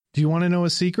Do you want to know a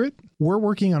secret? We're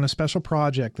working on a special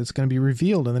project that's going to be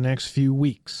revealed in the next few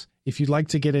weeks. If you'd like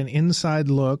to get an inside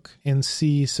look and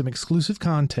see some exclusive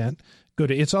content, go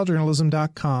to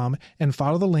itsalljournalism.com and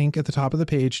follow the link at the top of the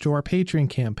page to our Patreon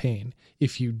campaign.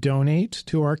 If you donate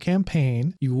to our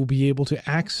campaign, you will be able to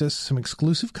access some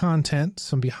exclusive content,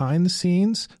 some behind the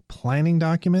scenes, planning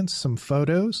documents, some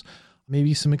photos,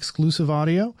 maybe some exclusive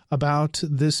audio about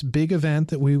this big event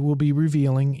that we will be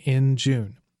revealing in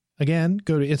June. Again,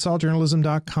 go to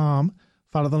itsalljournalism.com,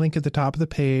 follow the link at the top of the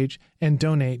page, and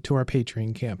donate to our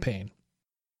Patreon campaign.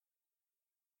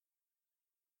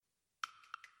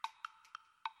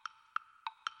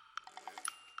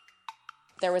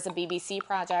 There was a BBC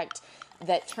project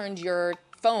that turned your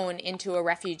phone into a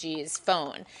refugee's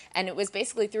phone. And it was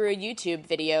basically through a YouTube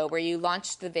video where you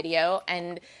launched the video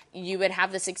and you would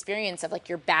have this experience of like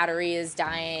your battery is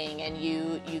dying and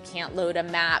you can't load a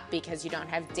map because you don't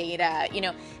have data,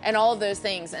 and all of those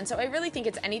things. And so I really think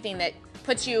it's anything that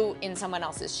puts you in someone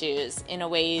else's shoes in a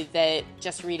way that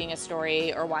just reading a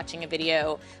story or watching a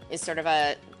video is sort of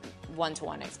a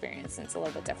one-to-one experience. And it's a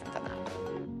little bit different than that.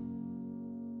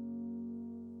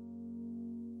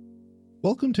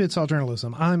 Welcome to It's All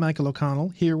Journalism. I'm Michael O'Connell,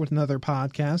 here with another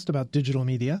podcast about digital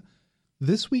media.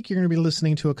 This week, you're going to be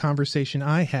listening to a conversation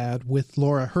I had with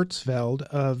Laura Hertzfeld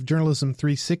of Journalism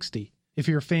 360. If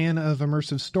you're a fan of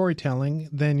immersive storytelling,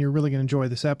 then you're really going to enjoy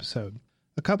this episode.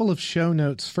 A couple of show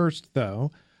notes first,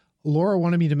 though. Laura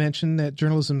wanted me to mention that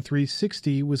Journalism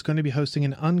 360 was going to be hosting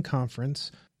an unconference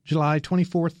July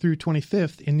 24th through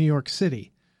 25th in New York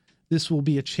City. This will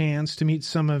be a chance to meet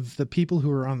some of the people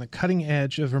who are on the cutting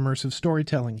edge of immersive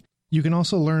storytelling. You can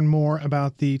also learn more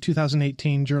about the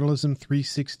 2018 Journalism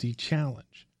 360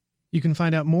 Challenge. You can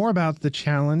find out more about the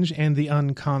challenge and the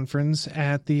unconference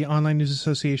at the Online News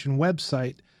Association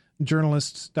website,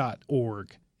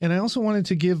 journalists.org. And I also wanted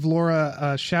to give Laura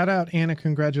a shout out and a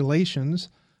congratulations.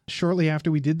 Shortly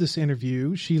after we did this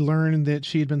interview, she learned that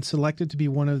she had been selected to be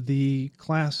one of the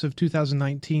class of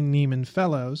 2019 Neiman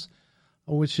Fellows,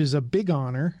 which is a big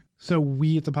honor. So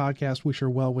we at the podcast wish her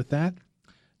well with that.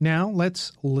 Now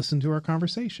let's listen to our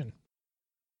conversation.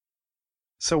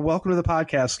 So welcome to the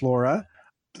podcast, Laura.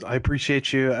 I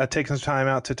appreciate you taking some time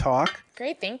out to talk.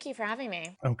 Great. Thank you for having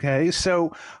me. Okay.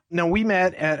 So now we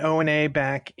met at O&A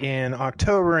back in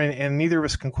October, and neither of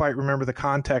us can quite remember the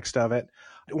context of it.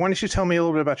 Why don't you tell me a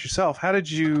little bit about yourself? How did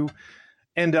you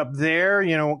end up there?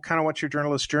 Kind of what your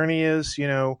journalist journey is,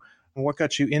 and what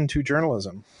got you into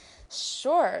journalism?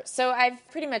 Sure. So I've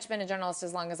pretty much been a journalist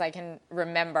as long as I can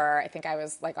remember. I think I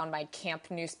was like on my camp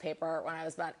newspaper when I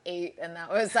was about 8, and that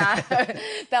was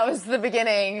that was the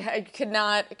beginning. I could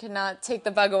not take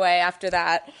the bug away after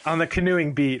that. On the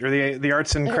canoeing beat or the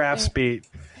arts and crafts beat.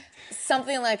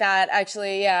 Something like that,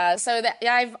 actually. Yeah. So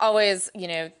I've always,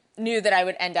 knew that I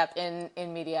would end up in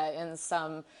media in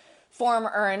some form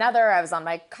or another. I was on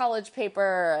my college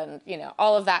paper and,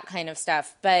 all of that kind of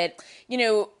stuff. But,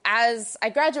 as I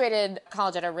graduated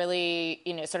college at a really,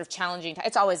 sort of challenging time,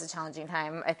 it's always a challenging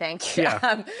time, I think,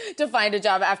 to find a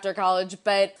job after college.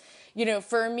 But,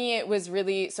 for me, it was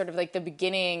really sort of like the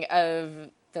beginning of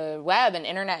the web and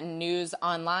internet and news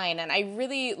online. And I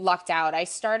really lucked out. I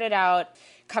started out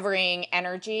covering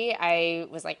energy. I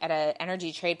was like at an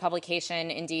energy trade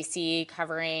publication in DC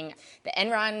covering the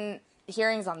Enron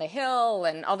hearings on the Hill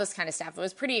and all this kind of stuff. It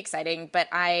was pretty exciting, but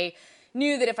I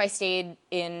knew that if I stayed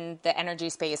in the energy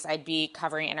space, I'd be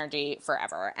covering energy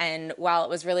forever. And while it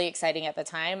was really exciting at the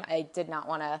time, I did not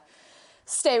want to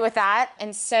stay with that.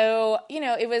 And so,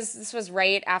 this was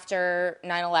right after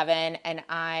 9/11, and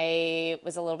I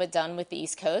was a little bit done with the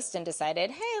East Coast and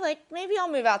decided, hey, maybe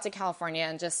I'll move out to California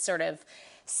and just sort of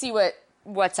see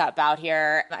what's up out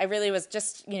here. I really was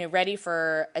just, ready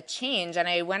for a change. And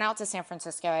I went out to San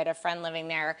Francisco. I had a friend living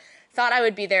there, thought I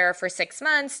would be there for 6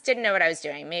 months, didn't know what I was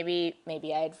doing. Maybe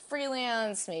I'd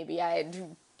freelance, maybe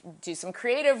I'd do some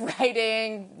creative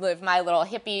writing, live my little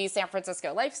hippie San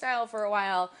Francisco lifestyle for a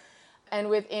while. And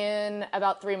within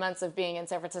about 3 months of being in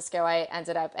San Francisco, I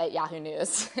ended up at Yahoo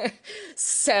News.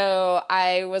 So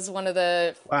I was one of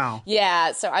the... Wow.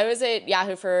 Yeah. So I was at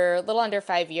Yahoo for a little under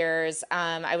 5 years.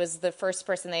 I was the first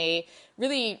person they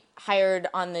really hired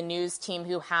on the news team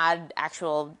who had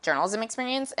actual journalism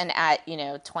experience. And at,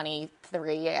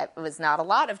 23, it was not a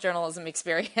lot of journalism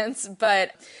experience,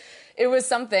 but it was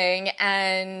something.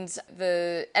 And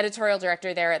the editorial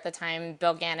director there at the time,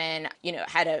 Bill Gannon,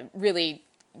 had a really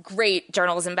great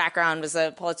journalism background, was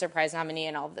a Pulitzer Prize nominee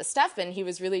and all of this stuff. And he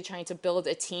was really trying to build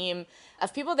a team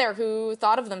of people there who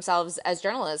thought of themselves as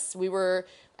journalists. We were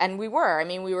And we were. I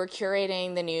mean, we were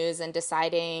curating the news and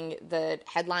deciding the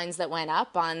headlines that went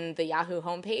up on the Yahoo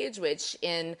homepage, which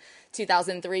in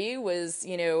 2003 was,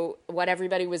 what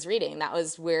everybody was reading. That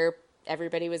was where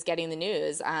everybody was getting the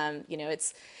news.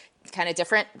 It's kind of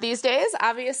different these days.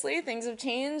 Obviously, things have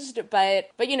changed,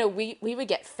 but we would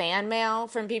get fan mail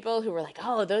from people who were like,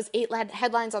 "Oh, those 8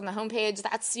 headlines on the homepage,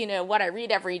 that's, what I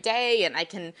read every day, and I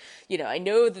can, I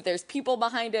know that there's people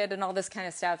behind it and all this kind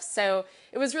of stuff." So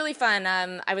it was really fun.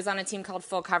 I was on a team called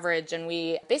Full Coverage, and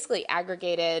we basically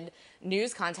aggregated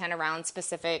news content around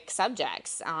specific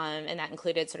subjects, and that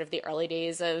included sort of the early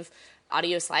days of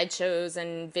audio slideshows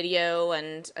and video,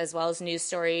 and as well as news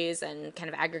stories, and kind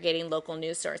of aggregating local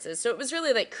news sources. So it was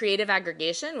really like creative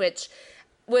aggregation, which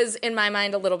was in my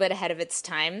mind a little bit ahead of its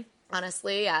time,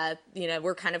 honestly.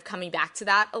 We're kind of coming back to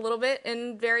that a little bit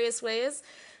in various ways.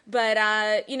 But,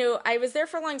 I was there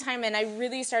for a long time, and I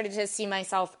really started to see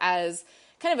myself as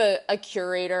kind of a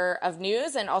curator of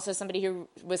news, and also somebody who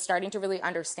was starting to really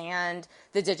understand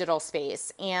the digital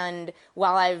space. And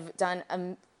while I've done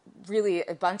really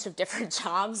a bunch of different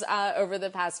jobs over the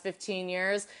past 15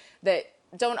 years that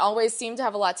don't always seem to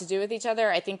have a lot to do with each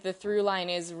other, I think the through line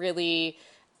is really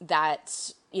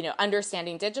that,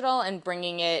 understanding digital and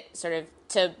bringing it sort of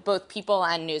to both people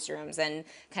and newsrooms, and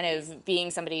kind of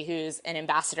being somebody who's an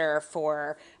ambassador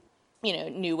for,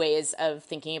 new ways of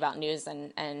thinking about news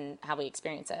and how we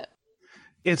experience it.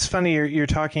 It's funny you're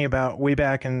talking about way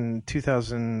back in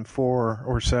 2004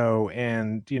 or so,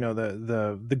 and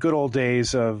the good old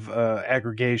days of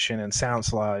aggregation and sound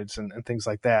slides and things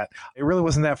like that. It really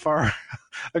wasn't that far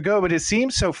ago, but it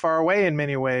seems so far away in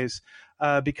many ways,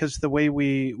 because the way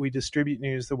we distribute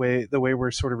news, the way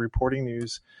we're sort of reporting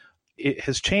news, it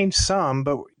has changed some.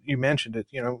 But you mentioned it.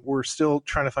 We're still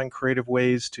trying to find creative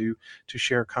ways to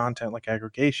share content like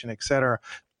aggregation, et cetera.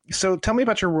 So tell me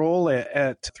about your role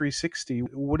at 360.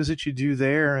 What is it you do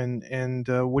there, and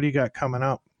what do you got coming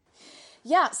up?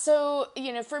 Yeah, so,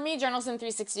 for me, Journalism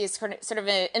 360 is sort of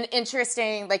an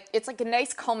interesting, it's like a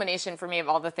nice culmination for me of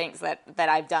all the things that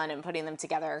I've done and putting them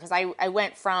together. Because I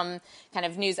went from kind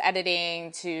of news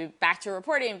editing to back to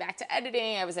reporting, back to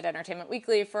editing. I was at Entertainment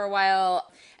Weekly for a while,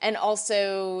 and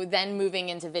also then moving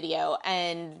into video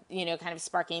and, kind of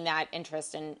sparking that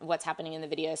interest in what's happening in the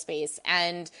video space.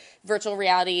 And virtual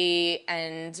reality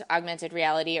and augmented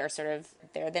reality are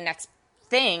they're the next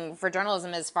thing for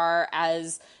journalism as far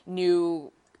as new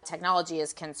technology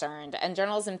is concerned. And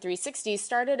Journalism 360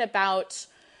 started about,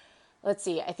 I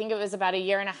think it was about 1.5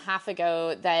 years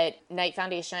ago that Knight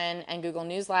Foundation and Google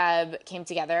News Lab came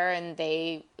together, and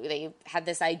they had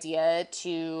this idea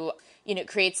to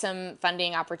create some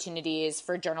funding opportunities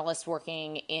for journalists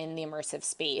working in the immersive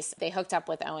space. They hooked up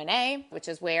with ONA, which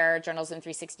is where Journalism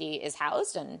 360 is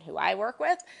housed and who I work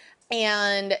with.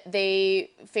 And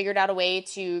they figured out a way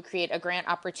to create a grant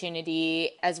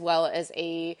opportunity as well as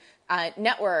a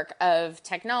network of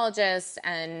technologists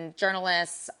and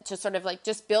journalists to sort of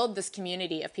just build this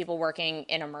community of people working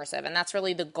in immersive. And that's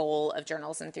really the goal of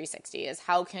Journalism 360 is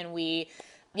how can we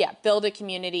build a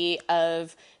community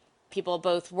of people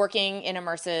both working in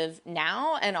immersive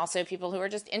now and also people who are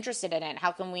just interested in it.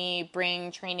 How can we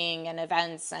bring training and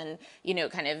events and,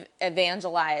 kind of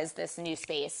evangelize this new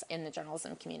space in the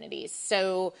journalism community?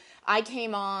 So I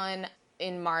came on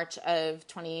in March of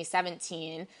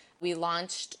 2017. We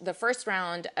launched the first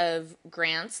round of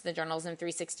grants, the Journalism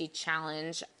 360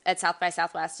 Challenge, at South by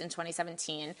Southwest in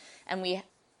 2017. And we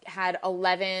had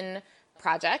 11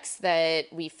 projects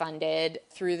that we funded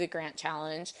through the grant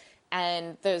challenge.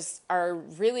 And those are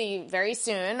really very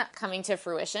soon coming to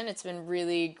fruition. It's been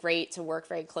really great to work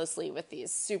very closely with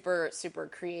these super, super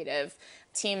creative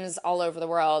teams all over the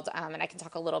world. And I can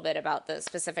talk a little bit about the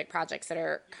specific projects that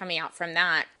are coming out from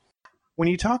that. When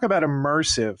you talk about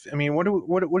immersive, I mean,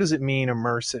 what does it mean,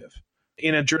 immersive,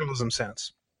 in a journalism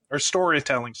sense or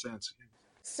storytelling sense?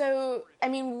 So,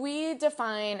 we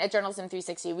define, at Journalism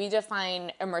 360, we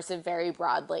define immersive very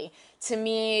broadly. To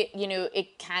me,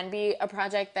 it can be a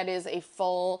project that is a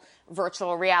full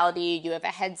virtual reality. You have a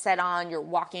headset on, you're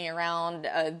walking around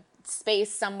a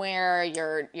space somewhere,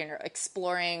 you're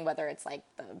exploring, whether it's like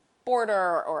the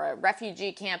border or a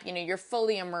refugee camp, you're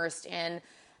fully immersed in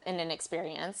an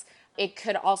experience. It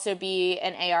could also be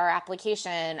an AR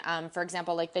application. For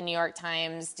example, like the New York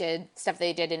Times did stuff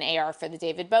they did in AR for the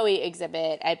David Bowie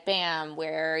exhibit at BAM,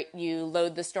 where you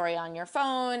load the story on your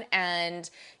phone and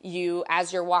you,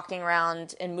 as you're walking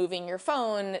around and moving your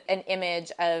phone, an image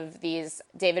of these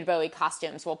David Bowie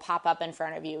costumes will pop up in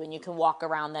front of you and you can walk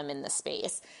around them in the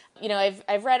space.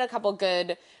 I've read a couple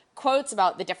good quotes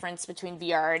about the difference between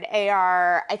VR and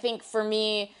AR. I think for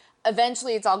me,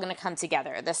 eventually it's all going to come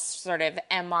together, this sort of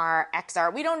MR,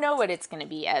 XR. We don't know what it's going to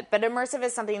be yet, but immersive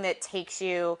is something that takes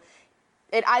you,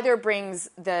 it either brings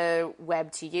the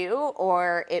web to you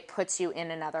or it puts you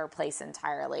in another place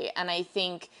entirely. And I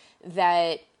think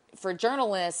that for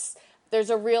journalists, there's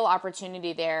a real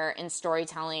opportunity there in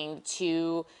storytelling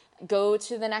to go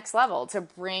to the next level, to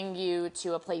bring you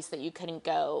to a place that you couldn't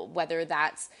go, whether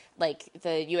that's like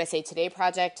the USA Today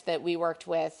project that we worked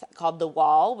with called The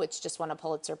Wall, which just won a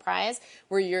Pulitzer Prize,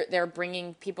 where they're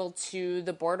bringing people to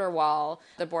the border wall,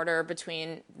 the border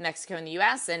between Mexico and the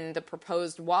US, and the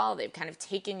proposed wall. They've kind of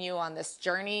taken you on this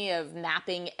journey of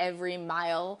mapping every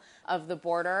mile of the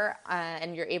border,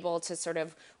 and you're able to sort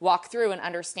of walk through and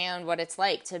understand what it's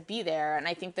like to be there. And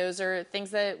I think those are things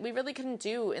that we really couldn't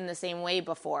do in the same way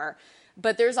before.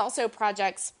 But there's also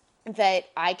projects that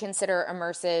I consider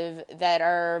immersive that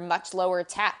are much lower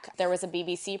tech. There was a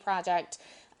BBC project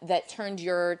that turned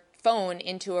your phone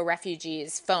into a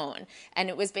refugee's phone. And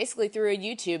it was basically through a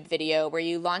YouTube video where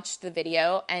you launched the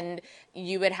video and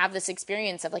you would have this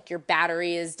experience of like your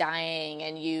battery is dying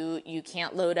and you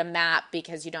can't load a map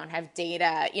because you don't have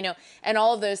data, and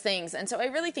all of those things. And so I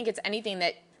really think it's anything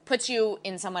that puts you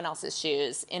in someone else's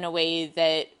shoes in a way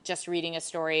that just reading a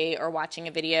story or watching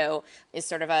a video is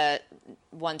sort of a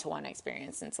one-to-one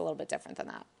experience. And it's a little bit different than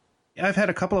that. I've had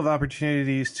a couple of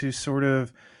opportunities to sort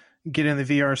of get in the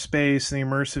VR space, the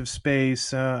immersive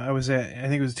space. I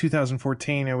think it was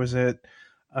 2014. I was at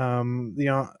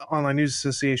the Online News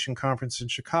Association conference in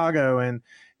Chicago, and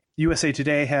USA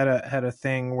Today had a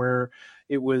thing where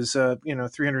it was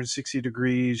 360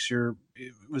 degrees.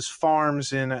 It was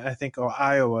farms in, I think,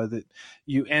 Iowa, that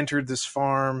you entered this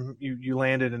farm, you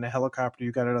landed in a helicopter,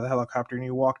 you got out of the helicopter and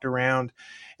you walked around.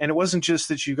 And it wasn't just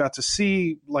that you got to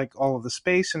see like all of the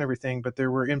space and everything, but there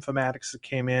were informatics that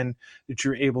came in that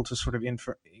you're able to sort of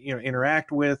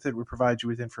interact with, that would provide you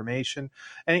with information.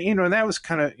 And and that was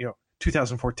kind of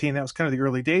 2014. That was kind of the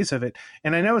early days of it.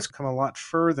 And I know it's come a lot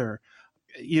further.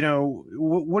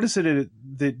 What is it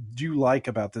that you like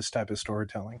about this type of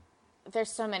storytelling?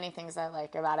 There's so many things I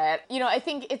like about it. I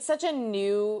think it's such a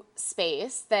new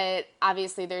space that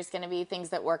obviously there's going to be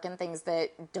things that work and things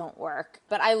that don't work.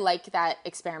 But I like that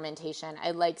experimentation.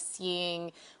 I like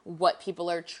seeing what people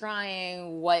are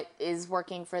trying, what is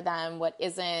working for them, what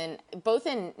isn't, both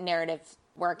in narrative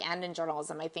work and in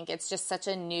journalism. I think it's just such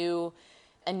a new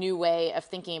way of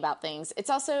thinking about things.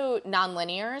 It's also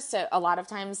nonlinear, so a lot of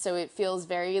times, so it feels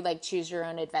very like choose your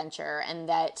own adventure, and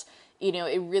that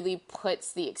it really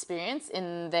puts the experience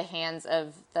in the hands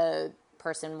of the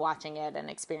person watching it and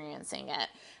experiencing it.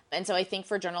 And so I think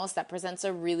for journalists that presents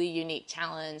a really unique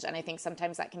challenge, and I think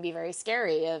sometimes that can be very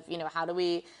scary of,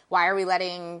 why are we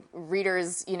letting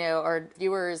readers, or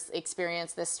viewers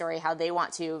experience this story how they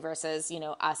want to versus,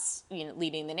 us,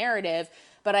 leading the narrative.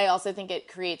 But I also think it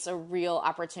creates a real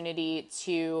opportunity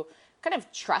to kind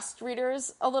of trust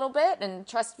readers a little bit and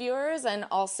trust viewers, and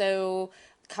also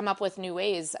come up with new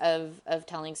ways of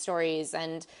telling stories.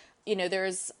 And,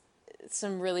 there's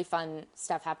some really fun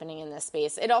stuff happening in this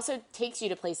space. It also takes you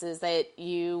to places that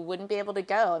you wouldn't be able to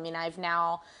go. I mean, I've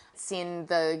now seen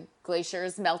the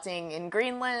glaciers melting in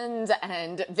Greenland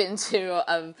and been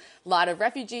to a lot of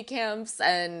refugee camps.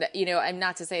 And, I'm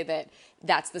not to say that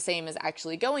that's the same as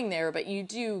actually going there, but you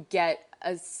do get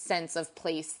a sense of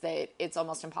place that it's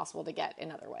almost impossible to get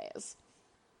in other ways.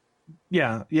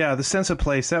 Yeah. The sense of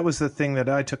place. That was the thing that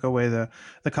I took away the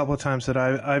couple of times that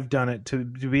I've done it to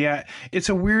be at. It's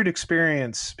a weird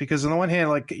experience because on the one hand,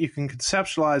 like you can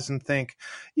conceptualize and think,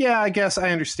 yeah, I guess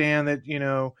I understand that,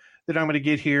 that I'm going to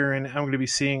get here and I'm going to be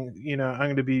seeing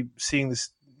this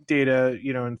data,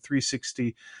 in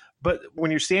 360. But when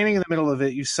you're standing in the middle of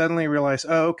it, you suddenly realize,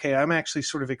 oh, okay, I'm actually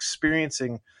sort of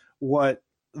experiencing what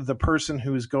the person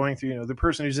who is going through, the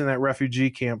person who's in that refugee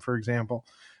camp, for example,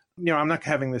 I'm not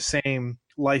having the same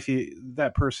life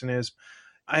that person is.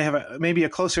 I have maybe a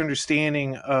closer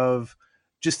understanding of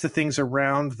just the things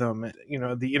around them,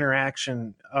 the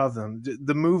interaction of them,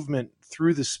 the movement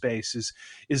through the space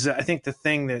is I think the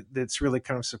thing that's really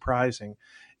kind of surprising.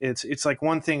 It's like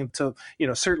one thing to,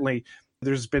 certainly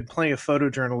there's been plenty of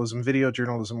photojournalism, video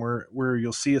journalism where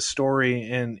you'll see a story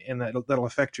and that'll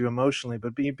affect you emotionally,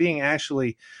 but being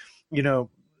actually,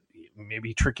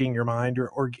 maybe tricking your mind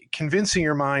or convincing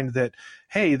your mind that,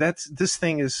 hey, this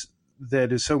thing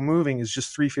that is so moving is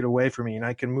just 3 feet away from me and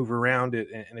I can move around it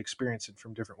and experience it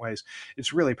from different ways.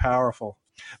 It's really powerful.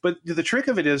 But the trick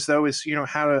of it is how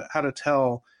to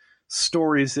tell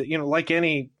stories that, like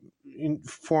any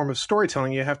form of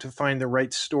storytelling, you have to find the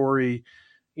right story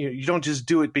you don't just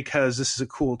do it because this is a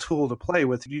cool tool to play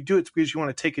with. You do it because you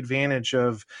want to take advantage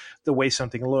of the way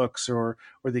something looks or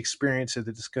the experience that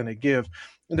it's going to give.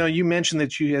 Now, you mentioned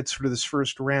that you had sort of this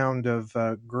first round of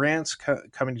grants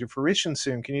coming to fruition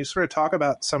soon. Can you sort of talk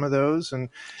about some of those and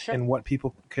Sure. what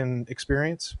people can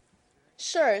experience?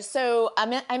 Sure. So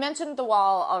I mentioned The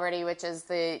Wall already, which is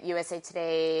the USA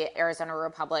Today Arizona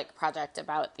Republic project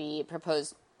about the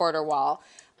proposed border wall.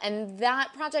 And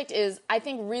that project is, I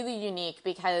think, really unique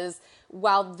because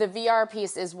while the VR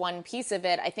piece is one piece of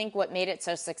it, I think what made it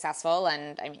so successful,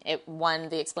 and I mean, it won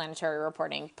the explanatory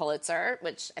reporting Pulitzer,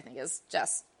 which I think is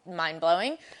just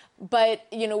mind-blowing. But,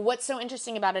 what's so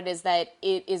interesting about it is that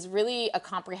it is really a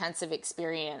comprehensive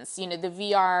experience. The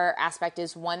VR aspect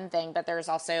is one thing, but there's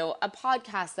also a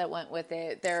podcast that went with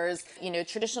it. There's,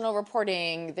 traditional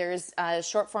reporting. There's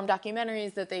short form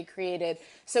documentaries that they created.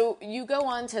 So you go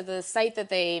on to the site that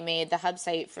they made, the hub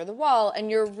site for The Wall, and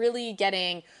you're really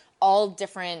getting all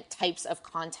different types of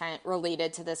content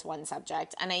related to this one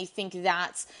subject. And I think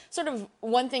that's sort of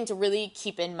one thing to really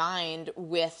keep in mind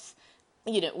with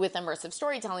immersive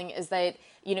storytelling is that,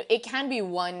 it can be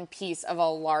one piece of a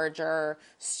larger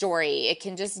story. It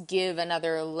can just give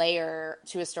another layer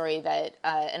to a story that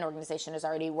an organization is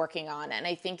already working on. And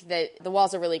I think that The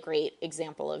Wall's a really great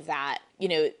example of that.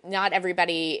 Not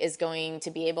everybody is going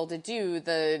to be able to do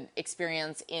the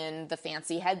experience in the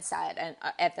fancy headset and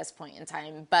at this point in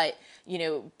time. But,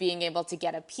 being able to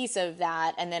get a piece of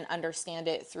that and then understand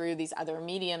it through these other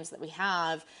mediums that we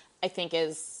have, I think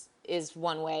is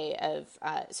one way of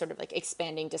sort of like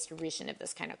expanding distribution of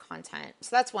this kind of content.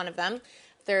 So that's one of them.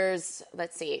 There's,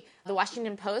 the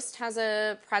Washington Post has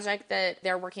a project that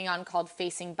they're working on called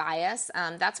Facing Bias.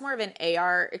 That's more of an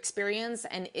AR experience,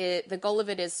 and the goal of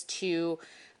it is to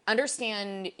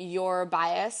understand your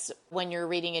bias when you're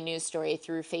reading a news story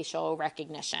through facial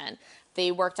recognition.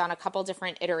 They worked on a couple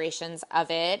different iterations of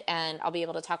it, and I'll be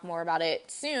able to talk more about it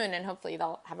soon, and hopefully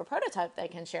they'll have a prototype they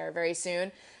can share very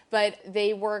soon. But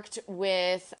they worked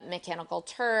with Mechanical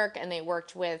Turk, and they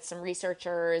worked with some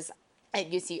researchers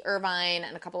at UC Irvine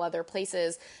and a couple other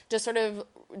places to sort of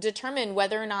determine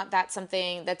whether or not that's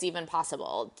something that's even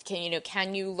possible.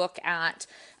 Can you look at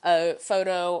a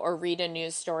photo or read a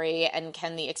news story, and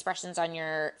can the expressions on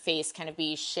your face kind of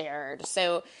be shared?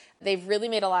 So they've really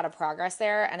made a lot of progress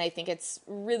there, and I think it's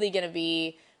really going to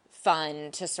be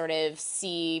fun to sort of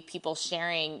see people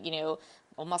sharing,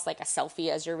 almost like a selfie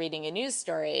as you're reading a news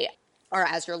story or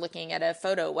as you're looking at a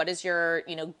photo. What is your,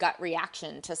 gut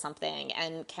reaction to something?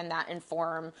 And can that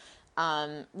inform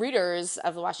readers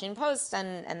of the Washington Post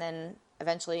and then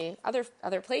eventually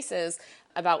other places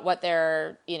about what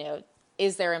their,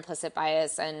 is there implicit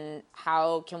bias, and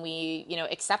how can we,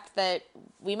 accept that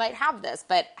we might have this,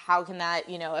 but how can that,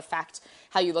 affect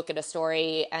how you look at a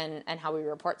story and how we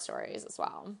report stories as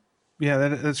well? Yeah,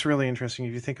 that's really interesting.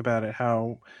 If you think about it,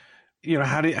 how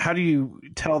how do you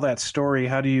tell that story?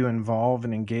 How do you involve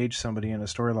and engage somebody in a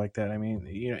story like that? I mean,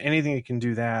 anything that can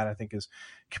do that, I think,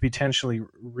 could potentially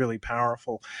really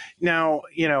powerful. Now,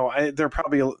 there are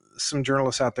probably some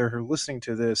journalists out there who are listening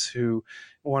to this who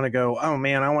want to go, oh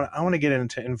man, I want to get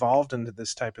involved into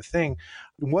this type of thing.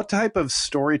 What type of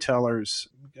storytellers?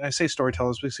 I say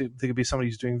storytellers because they could be somebody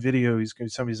who's doing video.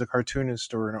 Somebody who's a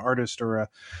cartoonist or an artist or a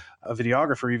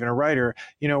videographer, even a writer.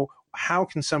 How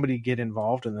can somebody get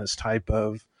involved in this type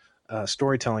of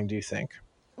storytelling, do you think?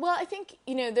 Well, I think,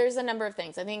 there's a number of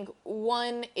things. I think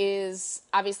one is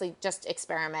obviously just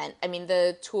experiment. I mean,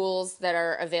 the tools that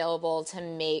are available to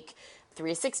make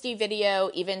 360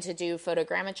 video, even to do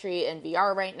photogrammetry in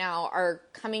VR right now, are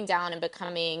coming down and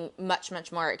becoming much,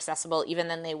 much more accessible even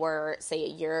than they were, say, a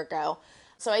year ago.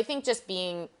 So I think just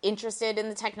being interested in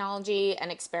the technology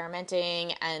and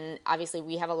experimenting, and obviously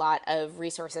we have a lot of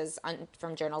resources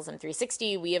from Journalism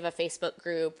 360. We have a Facebook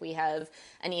group, we have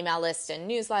an email list and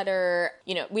newsletter.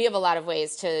 We have a lot of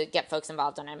ways to get folks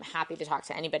involved, and I'm happy to talk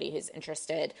to anybody who's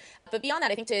interested. But beyond that,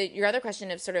 I think to your other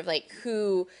question of sort of like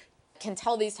who can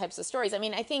tell these types of stories. I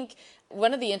mean, I think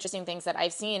one of the interesting things that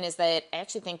I've seen is that I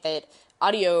actually think that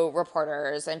audio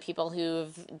reporters and people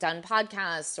who've done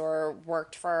podcasts or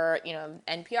worked for,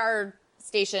 NPR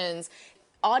stations,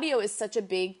 audio is such a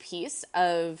big piece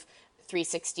of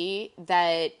 360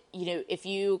 that, if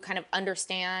you kind of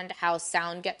understand how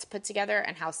sound gets put together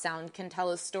and how sound can tell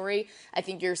a story, I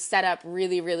think you're set up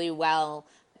really, really well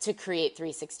to create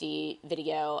 360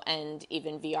 video and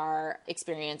even VR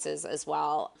experiences as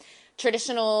well.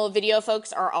 Traditional video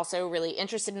folks are also really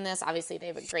interested in this. Obviously, they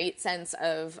have a great sense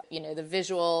of, the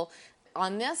visual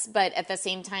on this, but at the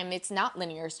same time, it's not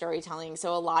linear storytelling.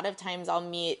 So a lot of times I'll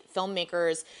meet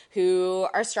filmmakers who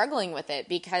are struggling with it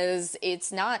because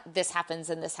it's not this happens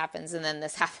and this happens and then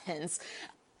this happens,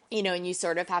 and you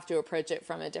sort of have to approach it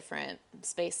from a different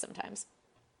space sometimes.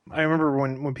 I remember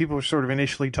when people were sort of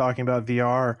initially talking about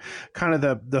VR, kind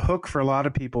of the hook for a lot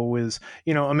of people was,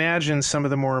 imagine some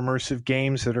of the more immersive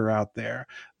games that are out there,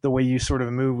 the way you sort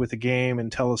of move with the game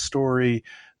and tell a story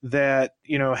that,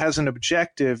 has an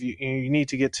objective. You need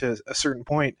to get to a certain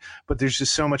point, but there's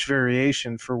just so much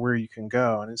variation for where you can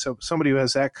go. And so somebody who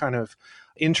has that kind of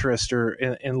interest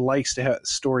and likes to have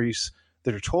stories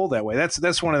that are told that way.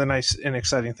 That's one of the nice and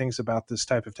exciting things about this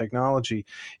type of technology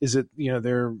is that,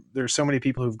 there's so many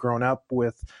people who've grown up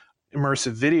with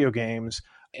immersive video games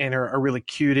and are really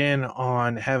cued in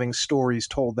on having stories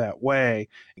told that way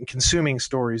and consuming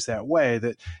stories that way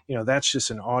that, that's just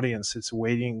an audience that's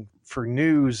waiting for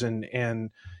news and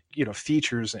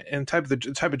features and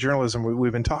the type of journalism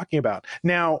we've been talking about.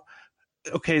 Now,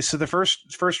 okay, so the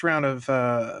first round of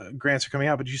grants are coming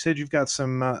out, but you said you've got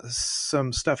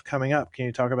some stuff coming up. Can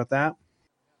you talk about that?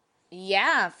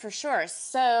 Yeah, for sure.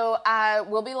 So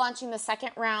we'll be launching the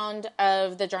second round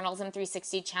of the Journalism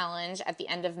 360 Challenge at the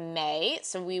end of May.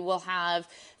 So we will have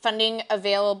funding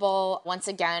available once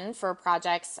again for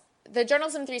projects. The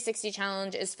Journalism 360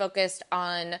 Challenge is focused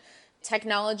on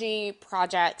technology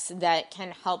projects that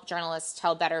can help journalists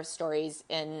tell better stories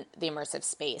in the immersive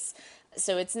space.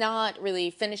 So it's not really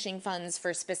finishing funds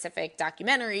for specific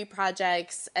documentary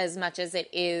projects as much as it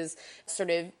is sort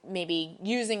of maybe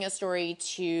using a story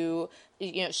to,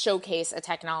 showcase a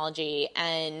technology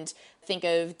and think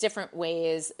of different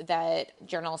ways that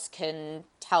journalists can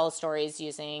tell stories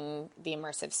using the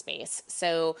immersive space.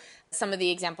 So some of the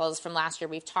examples from last year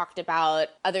we've talked about,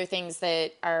 other things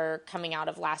that are coming out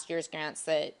of last year's grants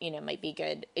that, might be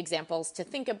good examples to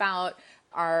think about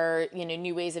are,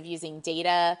 new ways of using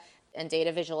data and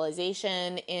data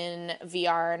visualization in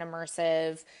VR and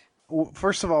immersive.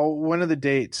 First of all, when are the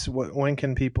dates? When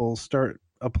can people start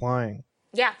applying?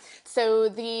 Yeah, so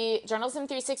the Journalism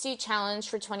 360 Challenge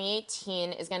for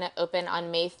 2018 is going to open on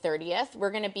May 30th.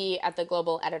 We're going to be at the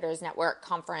Global Editors Network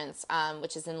Conference,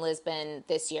 which is in Lisbon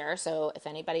this year. So if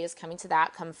anybody is coming to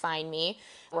that, come find me.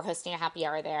 We're hosting a happy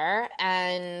hour there.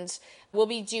 And we'll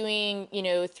be doing,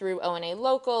 through ONA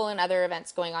Local and other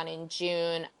events going on in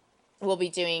June, we'll be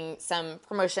doing some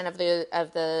promotion of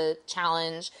the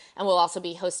challenge, and we'll also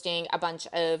be hosting a bunch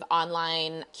of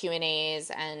online Q&As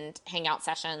and hangout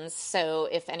sessions. So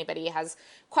if anybody has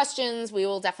questions, we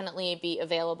will definitely be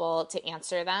available to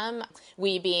answer them.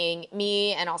 We being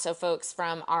me and also folks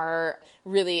from our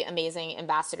really amazing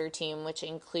ambassador team, which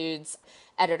includes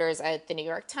editors at the New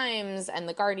York Times and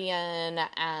The Guardian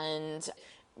and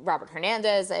Robert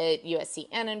Hernandez at USC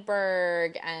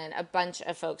Annenberg, and a bunch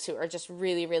of folks who are just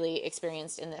really, really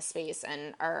experienced in this space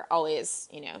and are always,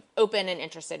 open and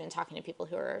interested in talking to people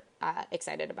who are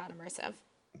excited about immersive.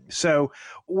 So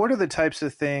what are the types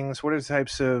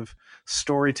of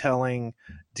storytelling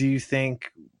do you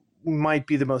think might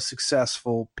be the most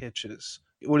successful pitches?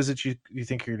 What is it you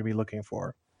think you're going to be looking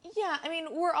for? Yeah,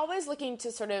 we're always looking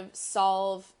to sort of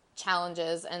solve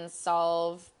challenges and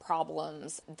solve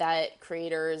problems that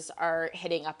creators are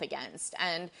hitting up against.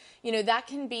 And, that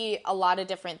can be a lot of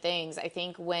different things. I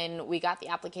think when we got the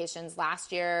applications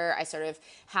last year, I sort of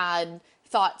had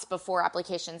thoughts before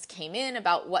applications came in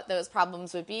about what those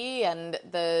problems would be. And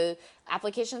the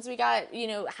applications we got,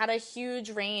 had a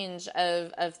huge range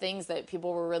of things that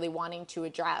people were really wanting to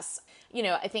address.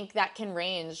 I think that can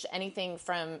range anything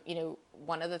from,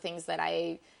 one of the things that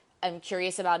I'm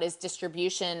curious about is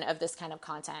distribution of this kind of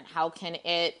content. How can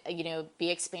it, be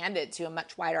expanded to a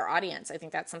much wider audience? I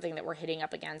think that's something that we're hitting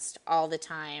up against all the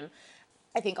time.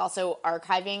 I think also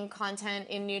archiving content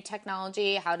in new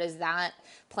technology. How does that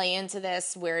play into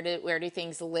this? Where do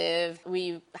things live?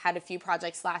 We had a few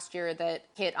projects last year that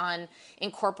hit on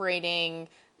incorporating,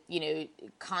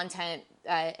 content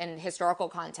and historical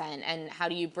content, and how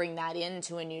do you bring that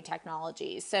into a new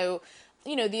technology? So,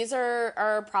 these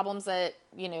are problems that,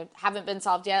 haven't been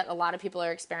solved yet. A lot of people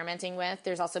are experimenting with.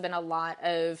 There's also been a lot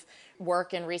of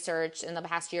work and research in the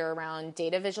past year around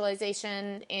data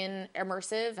visualization in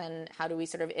immersive and how do we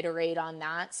sort of iterate on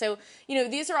that. So,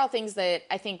 these are all things that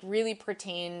I think really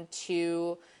pertain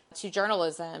to to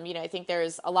journalism. I think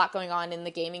there's a lot going on in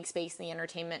the gaming space, the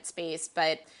entertainment space,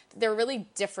 but there are really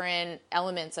different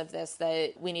elements of this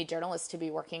that we need journalists to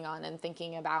be working on and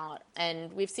thinking about.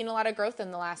 And we've seen a lot of growth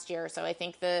in the last year. So I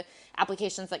think the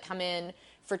applications that come in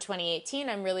for 2018,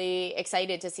 I'm really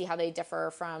excited to see how they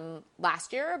differ from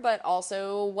last year, but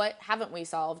also what haven't we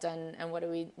solved and what do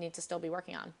we need to still be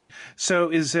working on.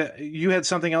 So you had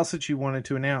something else that you wanted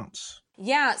to announce?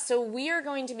 Yeah, so we are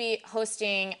going to be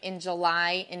hosting in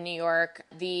July in New York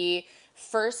the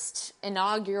first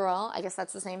inaugural, I guess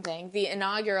that's the same thing, the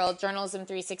inaugural Journalism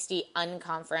 360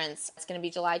 Unconference. It's going to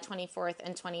be July 24th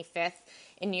and 25th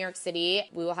in New York City.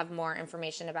 We will have more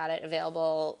information about it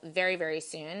available very, very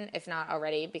soon, if not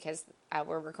already, because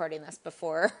we're recording this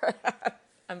before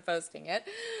I'm posting it.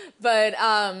 But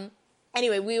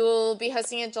anyway, we will be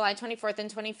hosting it July 24th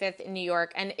and 25th in New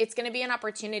York, and it's going to be an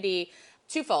opportunity,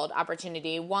 twofold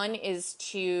opportunity. One is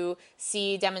to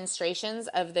see demonstrations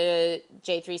of the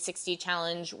J360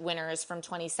 Challenge winners from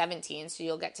 2017. So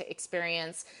you'll get to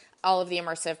experience all of the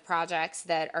immersive projects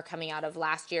that are coming out of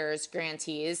last year's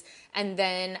grantees. And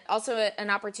then also an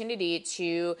opportunity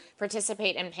to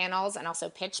participate in panels and also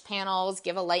pitch panels,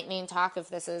 give a lightning talk if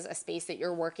this is a space that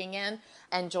you're working in,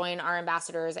 and join our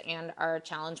ambassadors and our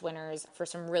challenge winners for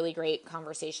some really great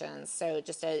conversations. So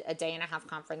just a day-and-a-half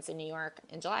conference in New York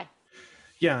in July.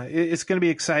 Yeah, it's going to be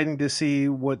exciting to see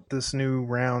what this new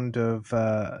round of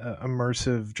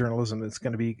immersive journalism that's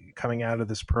going to be coming out of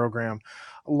this program.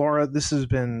 Laura, this has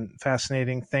been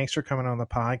fascinating. Thanks for coming on the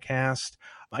podcast.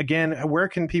 Again, where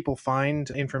can people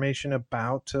find information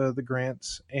about the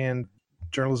grants and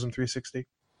Journalism 360?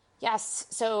 Yes,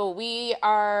 so we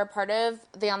are part of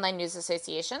the Online News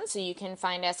Association, so you can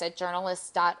find us at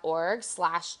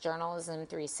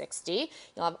journalists.org/journalism360.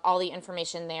 You'll have all the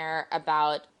information there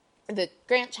about the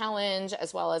grant challenge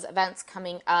as well as events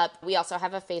coming up. We also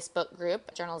have a Facebook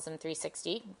group, Journalism 360.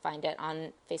 You can find it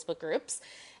on Facebook groups.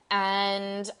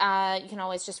 And you can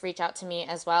always just reach out to me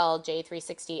as well,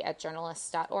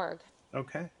 j360@journalists.org.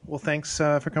 Okay. Well, thanks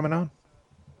for coming on.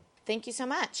 Thank you so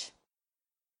much.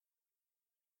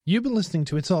 You've been listening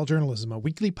to It's All Journalism, a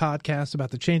weekly podcast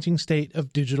about the changing state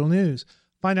of digital news.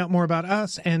 Find out more about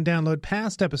us and download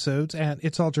past episodes at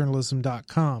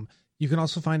itsalljournalism.com. You can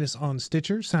also find us on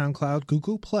Stitcher, SoundCloud,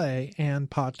 Google Play, and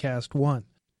Podcast One.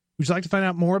 Would you like to find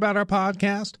out more about our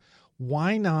podcast?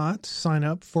 Why not sign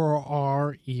up for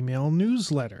our email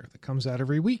newsletter that comes out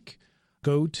every week?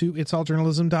 Go to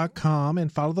itsalljournalism.com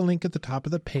and follow the link at the top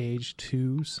of the page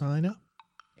to sign up.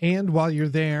 And while you're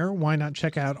there, why not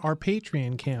check out our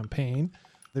Patreon campaign?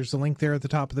 There's a link there at the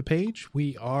top of the page.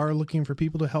 We are looking for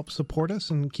people to help support us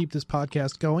and keep this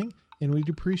podcast going, and we'd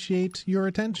appreciate your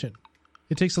attention.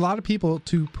 It takes a lot of people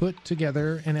to put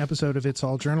together an episode of It's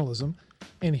All Journalism,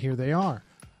 and here they are.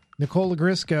 Nicole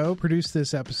Grisco produced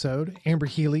this episode. Amber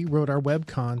Healy wrote our web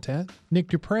content. Nick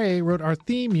Dupre wrote our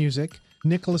theme music.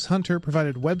 Nicholas Hunter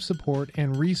provided web support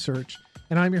and research.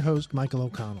 And I'm your host, Michael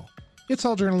O'Connell. It's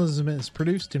All Journalism is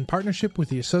produced in partnership with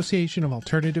the Association of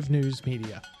Alternative News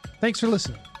Media. Thanks for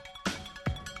listening.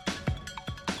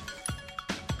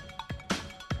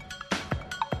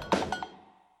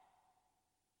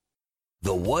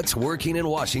 The What's Working in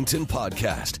Washington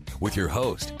podcast with your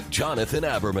host, Jonathan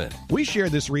Aberman. We share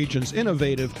this region's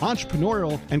innovative,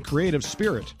 entrepreneurial, and creative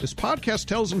spirit. This podcast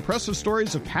tells impressive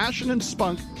stories of passion and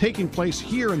spunk taking place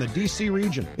here in the D.C.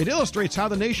 region. It illustrates how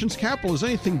the nation's capital is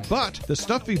anything but the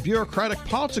stuffy, bureaucratic,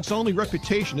 politics-only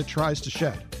reputation it tries to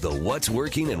shed. The What's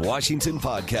Working in Washington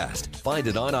podcast. Find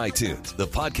it on iTunes, the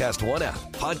Podcast One app,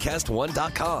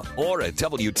 podcastone.com, or at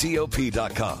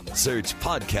WTOP.com. Search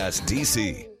Podcast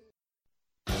DC.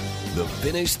 The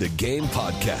Finish the Game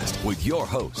podcast with your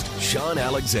host, Sean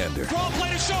Alexander. Draw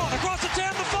play to Sean, across the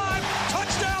 10, the 5,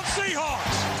 touchdown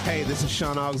Seahawks. Hey, this is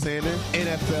Sean Alexander,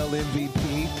 NFL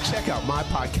MVP. Check out my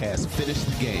podcast, Finish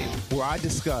the Game, where I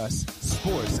discuss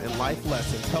sports and life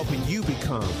lessons helping you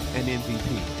become an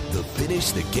MVP. The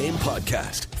Finish the Game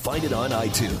podcast. Find it on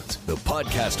iTunes, the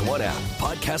Podcast One app,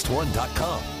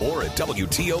 podcastone.com, or at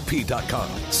WTOP.com.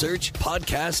 Search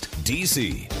Podcast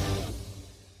DC.